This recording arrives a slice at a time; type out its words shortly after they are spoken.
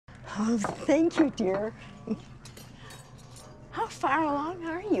Oh, thank you, dear. How far along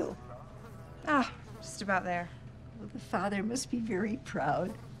are you? Ah, just about there. Well, the father must be very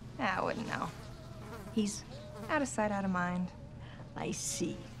proud. I wouldn't know. He's out of sight, out of mind. I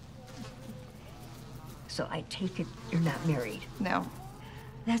see. So I take it you're not married? No.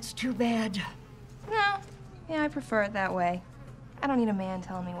 That's too bad. No. Yeah, I prefer it that way. I don't need a man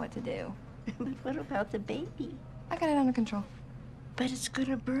telling me what to do. But what about the baby? I got it under control. But it's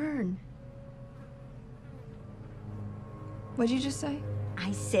gonna burn. What'd you just say?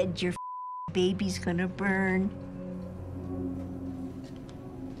 I said your baby's gonna burn.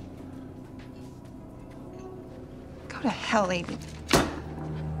 Go to hell, Adrian.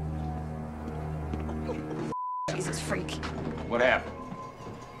 Jesus freak. What happened?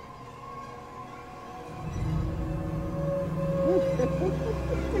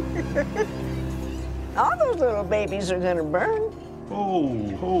 All those little babies are gonna burn.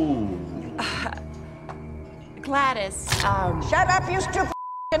 Oh. Gladys, Shut up, you stupid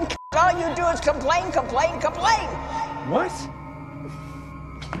c***. All you do is complain, complain, complain. What?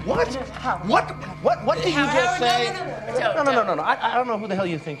 What? What did you just say? No. I don't know who the hell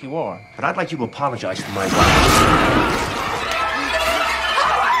you think you are. But I'd like you to apologize to my wife.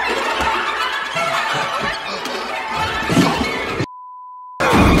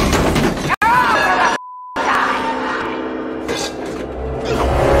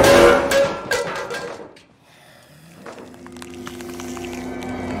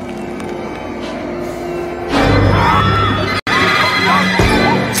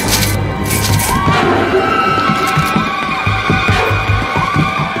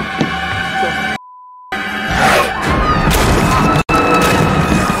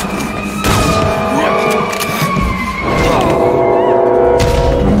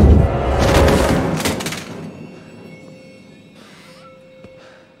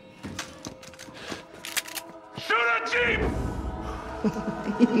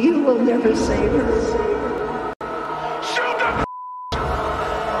 You will never save her. Shoot the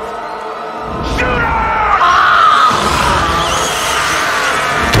Shoot her!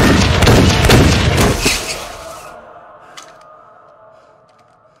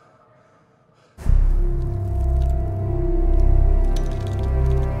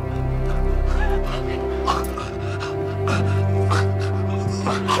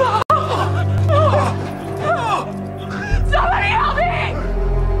 somebody help me!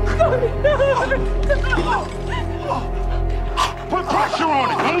 Put pressure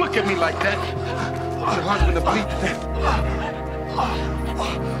on it. Don't look at me like that. Your husband to bleed to death.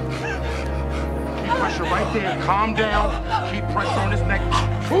 Keep pressure right there. Calm down. Keep pressure on his neck.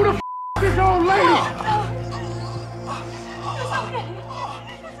 Who the f is this old lady?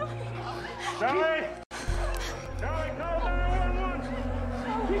 Sally? Sally, call 911.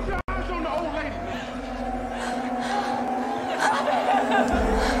 Keep your eyes on the old lady.